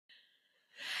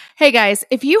Hey guys,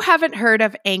 if you haven't heard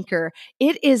of Anchor,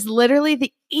 it is literally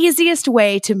the easiest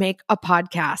way to make a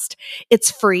podcast. It's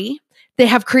free. They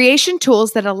have creation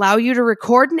tools that allow you to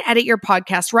record and edit your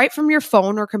podcast right from your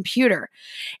phone or computer.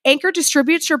 Anchor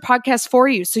distributes your podcast for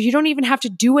you, so you don't even have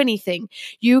to do anything.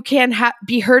 You can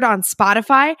be heard on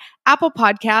Spotify, Apple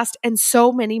Podcast, and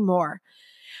so many more.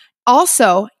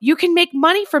 Also, you can make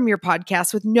money from your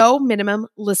podcast with no minimum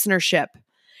listenership.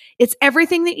 It's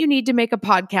everything that you need to make a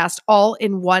podcast all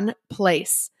in one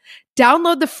place.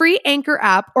 Download the free Anchor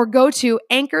app or go to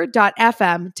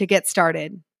anchor.fm to get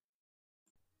started.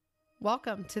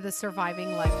 Welcome to the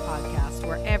Surviving Life podcast,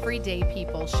 where everyday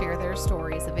people share their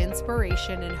stories of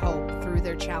inspiration and hope through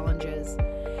their challenges.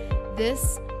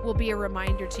 This will be a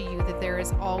reminder to you that there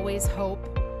is always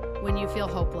hope when you feel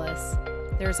hopeless.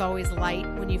 There's always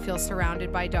light when you feel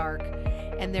surrounded by dark.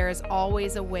 And there is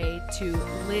always a way to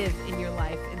live in your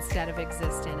life instead of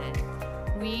exist in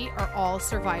it. We are all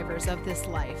survivors of this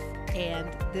life, and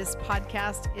this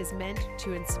podcast is meant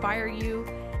to inspire you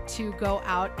to go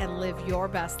out and live your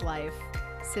best life.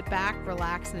 Sit back,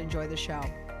 relax, and enjoy the show.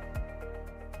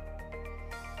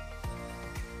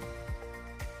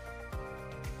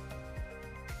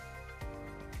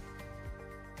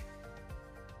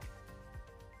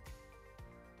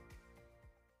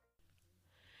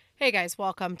 Hey guys,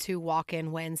 welcome to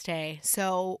Walk-In Wednesday.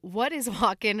 So what is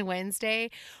Walk-In Wednesday?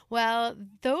 Well,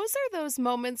 those are those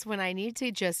moments when I need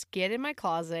to just get in my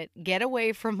closet, get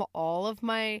away from all of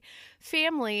my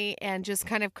family, and just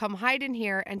kind of come hide in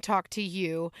here and talk to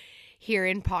you here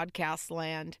in podcast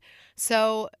land.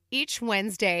 So each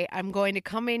Wednesday, I'm going to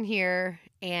come in here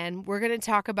and we're going to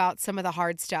talk about some of the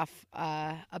hard stuff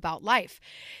about life.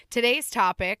 Today's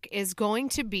topic is going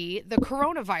to be the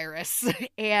coronavirus.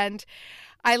 And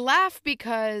I laugh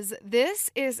because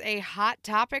this is a hot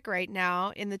topic right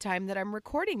now in the time that I'm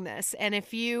recording this. And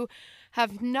if you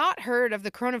have not heard of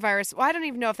the coronavirus, well, I don't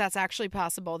even know if that's actually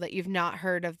possible that you've not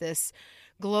heard of this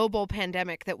global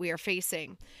pandemic that we are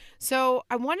facing. So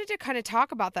I wanted to kind of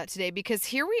talk about that today because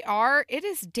here we are. It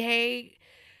is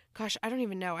I don't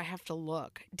even know. I have to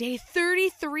look. Day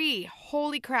 33.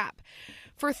 Holy crap.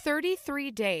 For 33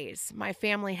 days, my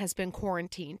family has been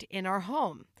quarantined in our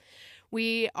home.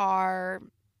 We are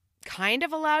kind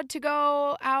of allowed to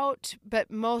go out, but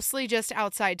mostly just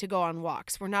outside to go on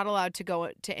walks. We're not allowed to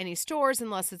go to any stores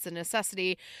unless it's a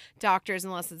necessity, doctors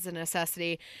unless it's a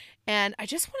necessity. And I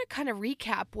just want to kind of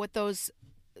recap what those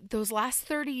last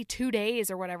 32 days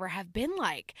or whatever have been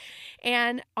like.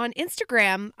 And on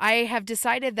Instagram, I have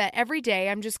decided that every day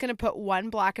I'm just going to put one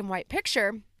black and white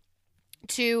picture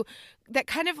that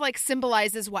kind of like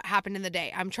symbolizes what happened in the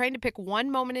day. I'm trying to pick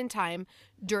one moment in time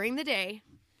during the day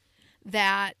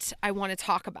that I want to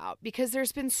talk about because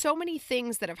there's been so many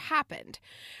things that have happened.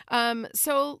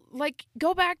 So like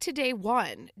go back to day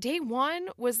one. Day one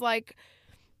was like,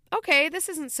 okay, this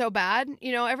isn't so bad.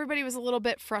 You know, everybody was a little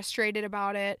bit frustrated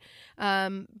about it.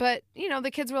 But you know,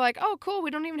 the kids were like, oh, cool.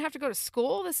 We don't even have to go to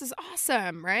school. This is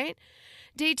awesome. Right?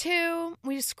 Day two,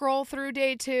 we stroll through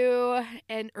day two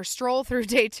and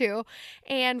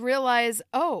realize,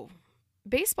 oh,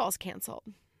 baseball's canceled.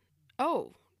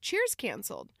 Oh, cheer's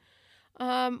canceled.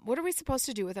 What are we supposed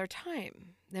to do with our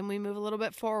time? Then we move a little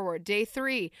bit forward. Day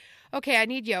three. Okay, I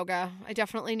need yoga. I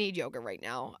definitely need yoga right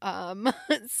now.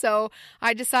 So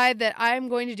I decide that I'm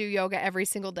going to do yoga every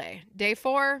single day. Day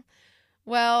four.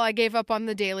 Well, I gave up on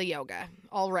the daily yoga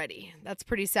already. That's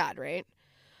pretty sad, right?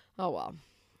 Oh, well.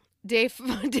 Day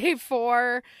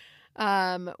four,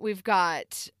 we've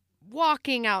got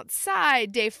walking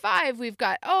outside. Day five, we've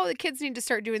got, the kids need to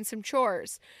start doing some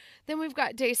chores. Then we've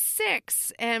got day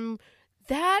six, and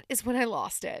that is when I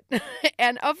lost it.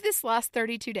 And of this last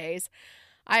 32 days,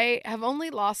 I have only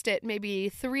lost it maybe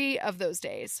 3 of those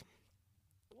days.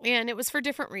 And it was for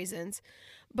different reasons.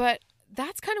 But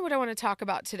that's kind of what I want to talk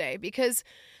about today because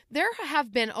there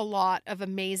have been a lot of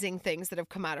amazing things that have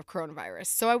come out of coronavirus.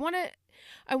 So I want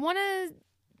to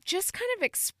just kind of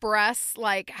express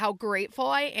like how grateful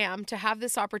I am to have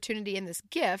this opportunity and this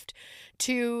gift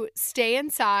to stay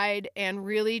inside and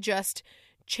really just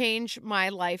change my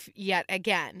life yet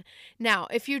again. Now,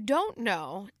 if you don't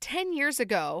know, 10 years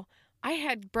ago, I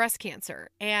had breast cancer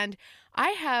and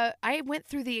I went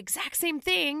through the exact same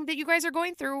thing that you guys are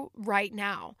going through right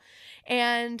now.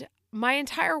 And my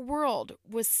entire world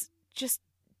was just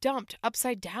dumped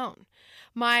upside down.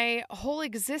 My whole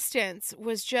existence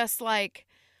was just like,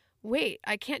 wait,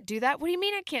 I can't do that? What do you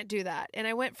mean I can't do that? And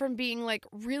I went from being like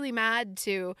really mad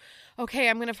to, okay,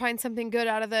 I'm going to find something good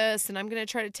out of this and I'm going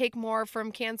to try to take more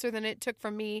from cancer than it took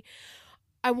from me.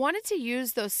 I wanted to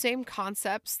use those same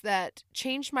concepts that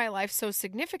changed my life so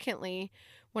significantly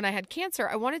when I had cancer,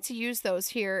 I wanted to use those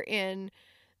here in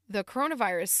the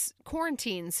coronavirus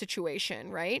quarantine situation,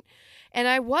 right? And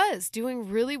I was doing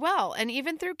really well. And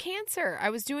even through cancer, I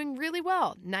was doing really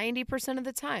well 90% of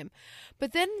the time.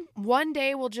 But then one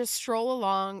day we'll just stroll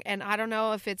along, and I don't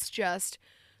know if it's just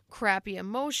crappy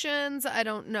emotions. I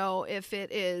don't know if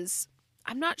it is,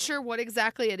 I'm not sure what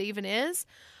exactly it even is,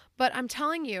 but I'm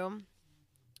telling you,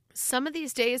 some of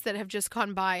these days that have just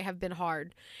gone by have been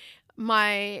hard.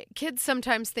 My kids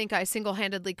sometimes think I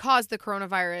single-handedly caused the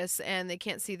coronavirus and they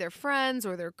can't see their friends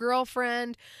or their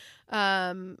girlfriend.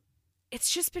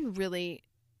 It's just been really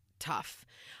tough.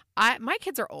 My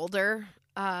kids are older,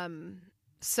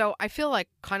 so I feel like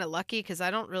kind of lucky because I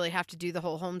don't really have to do the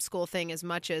whole homeschool thing as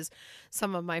much as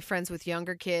some of my friends with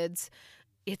younger kids.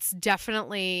 It's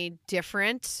definitely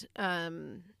different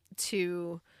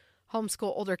to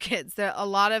homeschool older kids. A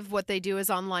lot of what they do is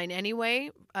online anyway,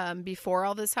 before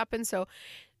all this happened. So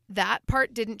that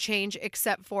part didn't change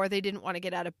except for they didn't want to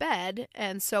get out of bed.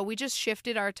 And so we just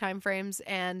shifted our time frames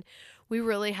and we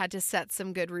really had to set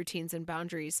some good routines and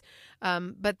boundaries.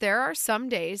 But there are some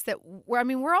days that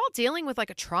we're all dealing with like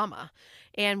a trauma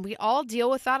and we all deal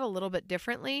with that a little bit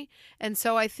differently. And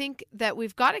so I think that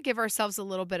we've got to give ourselves a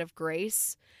little bit of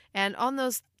grace. And on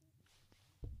those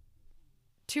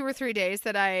 2 or 3 days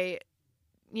that I,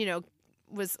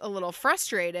 was a little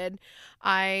frustrated,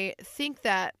 I think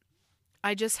that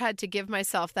I just had to give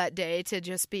myself that day to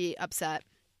just be upset.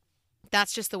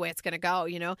 That's just the way it's going to go.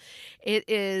 It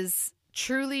is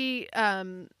truly,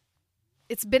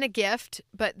 it's been a gift,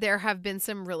 but there have been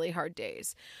some really hard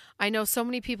days. I know so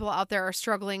many people out there are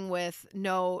struggling with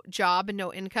no job and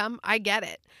no income. I get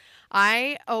it.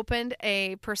 I opened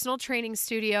a personal training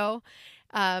studio,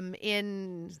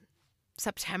 in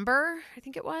September, I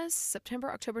think it was September,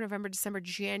 October, November, December,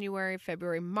 January,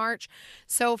 February, March.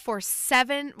 So for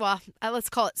let's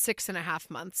call it 6.5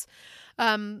 months.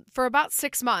 For about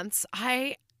 6 months,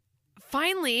 I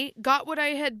finally got what I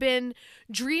had been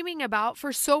dreaming about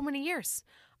for so many years.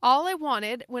 All I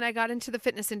wanted when I got into the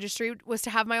fitness industry was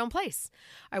to have my own place.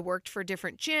 I worked for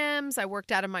different gyms. I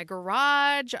worked out of my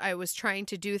garage. I was trying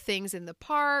to do things in the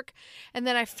park. And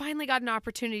then I finally got an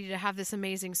opportunity to have this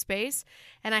amazing space.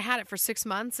 And I had it for 6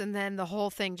 months. And then the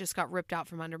whole thing just got ripped out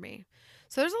from under me.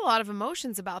 So there's a lot of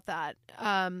emotions about that.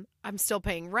 I'm still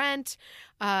paying rent.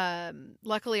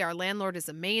 Luckily, our landlord is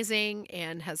amazing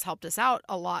and has helped us out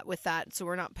a lot with that. So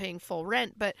we're not paying full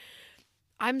rent. But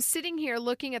I'm sitting here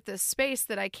looking at this space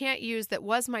that I can't use that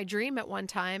was my dream at one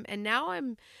time, and now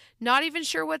I'm not even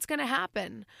sure what's going to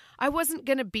happen. I wasn't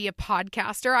going to be a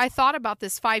podcaster. I thought about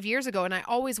this 5 years ago, and I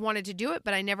always wanted to do it,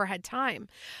 but I never had time.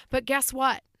 But guess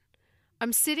what?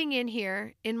 I'm sitting in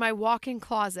here in my walk-in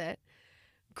closet,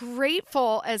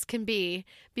 grateful as can be,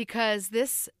 because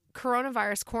this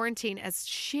coronavirus quarantine, as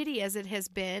shitty as it has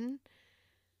been,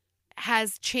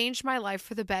 has changed my life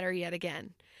for the better yet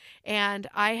again. And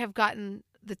I have gotten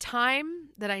the time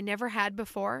that I never had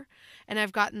before, and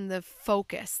I've gotten the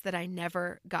focus that I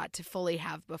never got to fully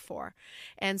have before.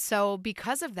 And so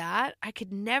because of that, I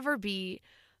could never be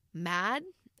mad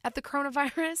at the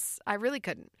coronavirus. I really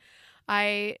couldn't.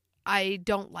 I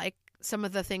don't like some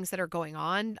of the things that are going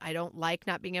on. I don't like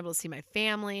not being able to see my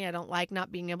family. I don't like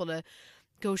not being able to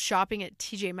go shopping at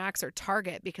TJ Maxx or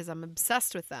Target because I'm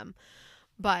obsessed with them.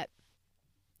 But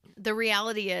the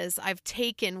reality is I've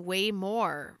taken way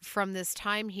more from this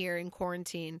time here in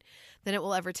quarantine than it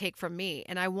will ever take from me.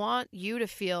 And I want you to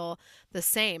feel the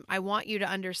same. I want you to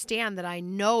understand that I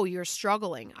know you're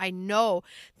struggling. I know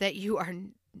that you are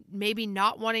maybe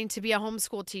not wanting to be a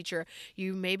homeschool teacher.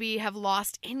 You maybe have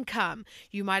lost income.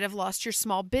 You might have lost your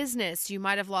small business. You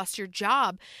might have lost your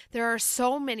job. There are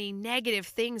so many negative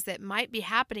things that might be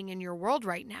happening in your world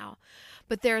right now.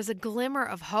 But there is a glimmer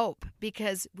of hope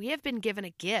because we have been given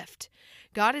a gift.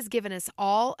 God has given us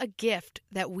all a gift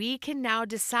that we can now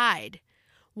decide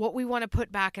what we want to put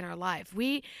back in our life.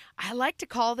 I like to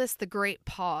call this the great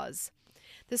pause.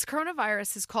 This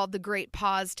coronavirus is called the great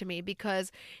pause to me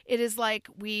because it is like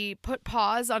we put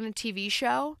pause on a TV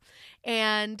show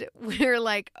and we're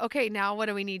like, okay, now what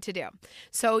do we need to do?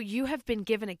 So you have been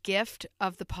given a gift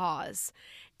of the pause.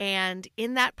 And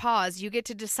in that pause, you get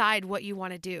to decide what you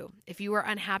want to do. If you were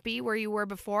unhappy where you were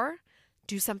before,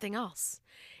 do something else.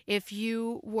 If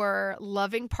you were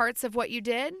loving parts of what you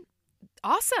did,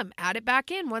 awesome. Add it back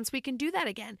in once we can do that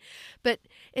again. But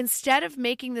instead of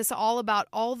making this all about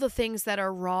all the things that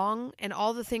are wrong and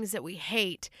all the things that we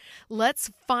hate, let's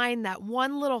find that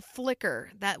one little flicker,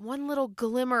 that one little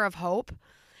glimmer of hope,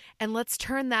 and let's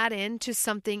turn that into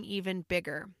something even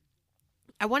bigger.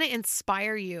 I want to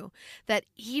inspire you that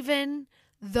even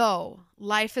though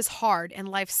life is hard and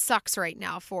life sucks right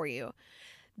now for you,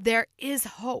 there is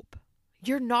hope.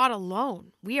 You're not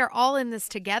alone. We are all in this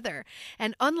together.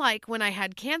 And unlike when I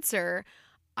had cancer,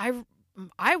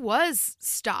 I was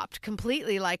stopped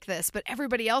completely like this, but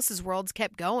everybody else's worlds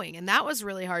kept going. And that was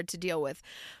really hard to deal with.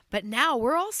 But now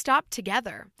we're all stopped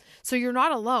together. So you're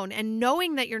not alone. And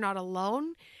knowing that you're not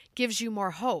alone gives you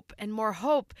more hope. And more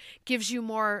hope gives you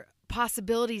more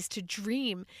possibilities to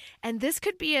dream. And this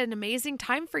could be an amazing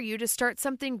time for you to start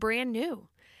something brand new.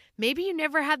 Maybe you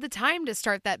never had the time to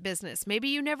start that business. Maybe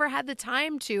you never had the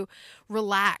time to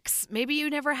relax. Maybe you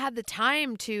never had the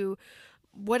time to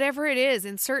whatever it is,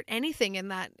 insert anything in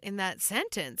that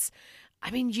sentence.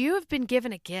 I mean, you have been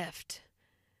given a gift,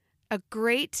 a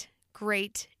great,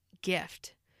 great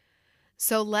gift.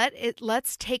 So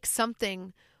let's take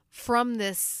something from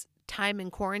this time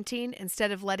in quarantine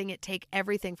instead of letting it take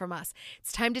everything from us.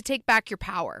 It's time to take back your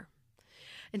power.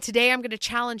 And today I'm going to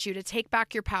challenge you to take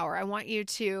back your power. I want you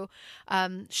to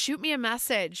shoot me a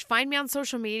message, find me on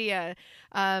social media,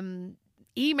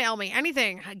 email me,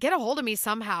 anything, get a hold of me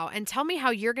somehow and tell me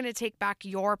how you're going to take back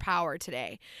your power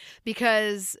today,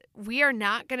 because we are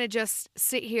not going to just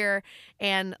sit here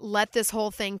and let this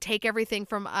whole thing take everything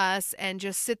from us and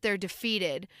just sit there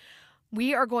defeated.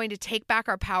 We are going to take back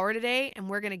our power today, and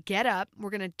we're going to get up, we're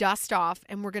going to dust off,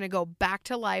 and we're going to go back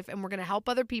to life, and we're going to help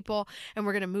other people, and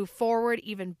we're going to move forward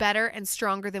even better and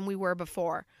stronger than we were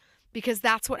before. Because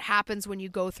that's what happens when you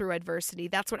go through adversity.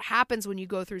 That's what happens when you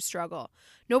go through struggle.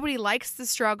 Nobody likes the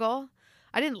struggle.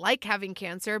 I didn't like having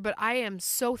cancer, but I am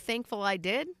so thankful I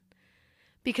did,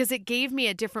 because it gave me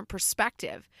a different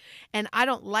perspective. And I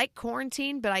don't like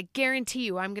quarantine, but I guarantee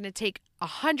you I'm going to take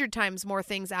 100 times more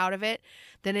things out of it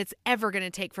than it's ever going to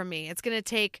take from me. It's going to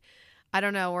take, I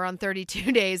don't know, we're on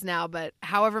 32 days now, but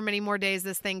however many more days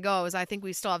this thing goes, I think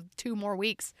we still have 2 more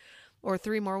weeks or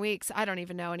 3 more weeks. I don't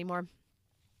even know anymore.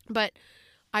 But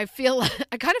I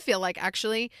kind of feel like,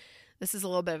 actually, this is a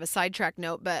little bit of a sidetrack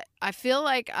note, but I feel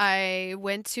like I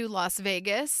went to Las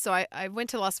Vegas. So I went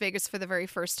to Las Vegas for the very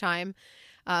first time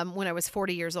when I was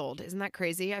 40 years old. Isn't that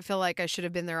crazy? I feel like I should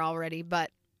have been there already.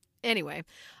 But anyway,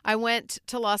 I went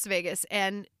to Las Vegas,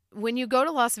 and when you go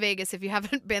to Las Vegas, if you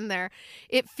haven't been there,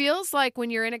 it feels like when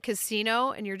you're in a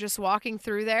casino and you're just walking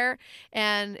through there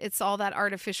and it's all that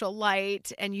artificial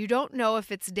light and you don't know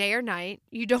if it's day or night.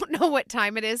 You don't know what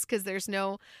time it is because there's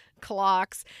no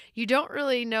clocks. You don't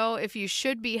really know if you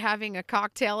should be having a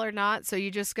cocktail or not. So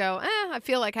you just go, I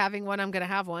feel like having one. I'm going to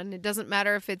have one. It doesn't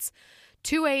matter if it's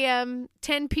 2 a.m.,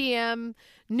 10 p.m.,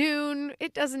 noon.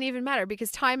 It doesn't even matter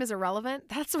because time is irrelevant.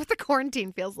 That's what the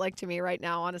quarantine feels like to me right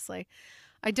now, honestly.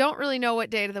 I don't really know what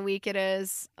day of the week it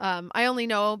is. I only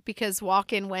know because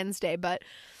Walk-In Wednesday, but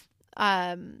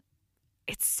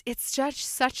it's just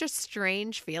such a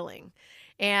strange feeling.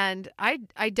 And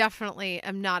I definitely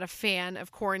am not a fan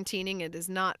of quarantining. It is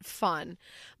not fun,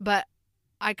 but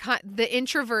the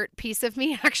introvert piece of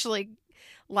me actually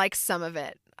likes some of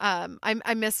it.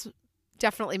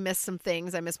 Definitely miss some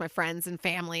things. I miss my friends and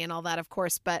family and all that, of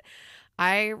course, but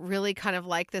I really kind of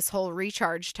like this whole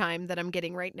recharge time that I'm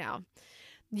getting right now.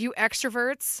 You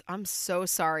extroverts, I'm so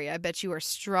sorry. I bet you are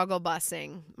struggle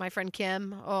bussing. My friend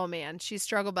Kim, oh man, she's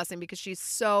struggle bussing because she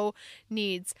so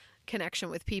needs connection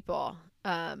with people.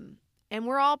 And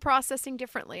we're all processing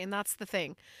differently, and that's the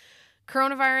thing.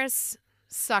 Coronavirus,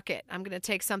 suck it. I'm going to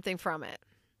take something from it.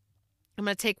 I'm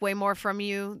going to take way more from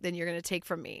you than you're going to take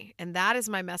from me. And that is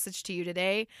my message to you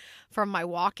today from my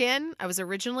walk-in. I was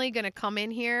originally going to come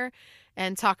in here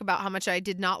and talk about how much I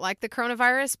did not like the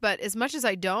coronavirus, but as much as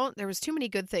I don't, there was too many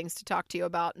good things to talk to you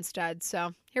about instead.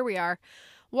 So here we are.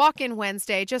 Walk-in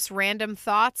Wednesday, just random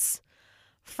thoughts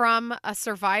from a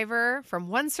survivor, from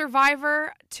one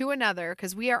survivor to another,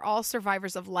 because we are all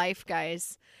survivors of life,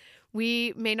 guys.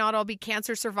 We may not all be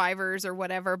cancer survivors or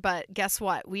whatever, but guess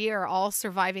what? We are all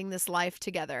surviving this life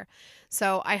together.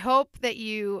 So I hope that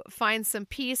you find some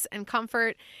peace and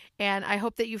comfort, and I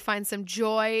hope that you find some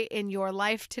joy in your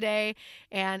life today.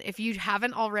 And if you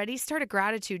haven't already, start a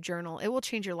gratitude journal. It will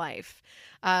change your life.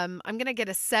 I'm going to get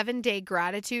a 7-day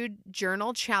gratitude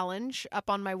journal challenge up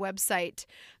on my website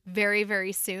very,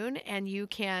 very soon. And you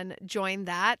can join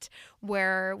that,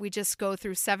 where we just go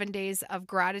through 7 days of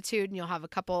gratitude, and you'll have a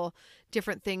couple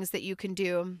different things that you can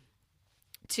do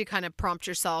to kind of prompt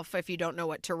yourself if you don't know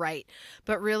what to write.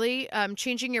 But really,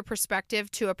 changing your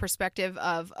perspective to a perspective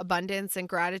of abundance and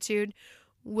gratitude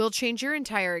will change your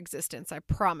entire existence. I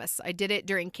promise. I did it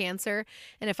during cancer.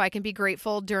 And if I can be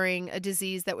grateful during a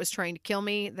disease that was trying to kill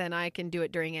me, then I can do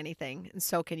it during anything. And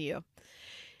so can you.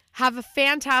 Have a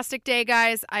fantastic day,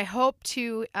 guys. I hope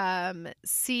to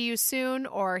see you soon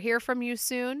or hear from you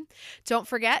soon. Don't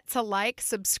forget to like,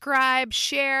 subscribe,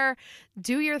 share,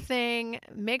 do your thing.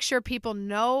 Make sure people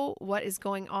know what is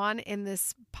going on in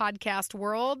this podcast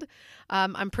world.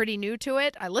 I'm pretty new to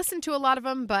it. I listen to a lot of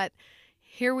them, but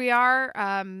here we are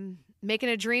making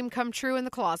a dream come true in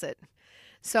the closet.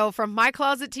 So from my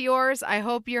closet to yours, I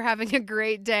hope you're having a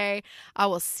great day. I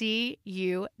will see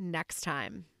you next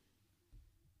time.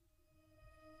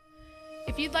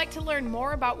 If you'd like to learn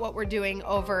more about what we're doing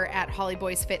over at Holly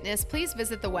Boyce Fitness, please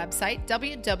visit the website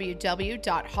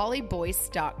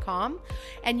www.hollyboyce.com,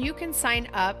 and you can sign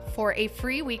up for a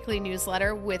free weekly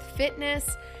newsletter with fitness,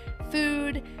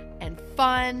 food, and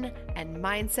fun and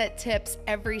mindset tips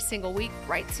every single week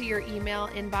right to your email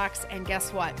inbox. And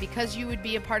guess what? Because you would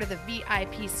be a part of the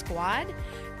VIP squad,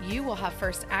 you will have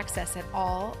first access at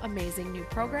all amazing new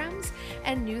programs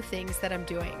and new things that I'm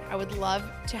doing. I would love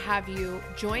to have you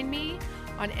join me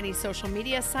on any social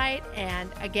media site. And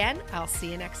again, I'll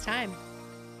see you next time.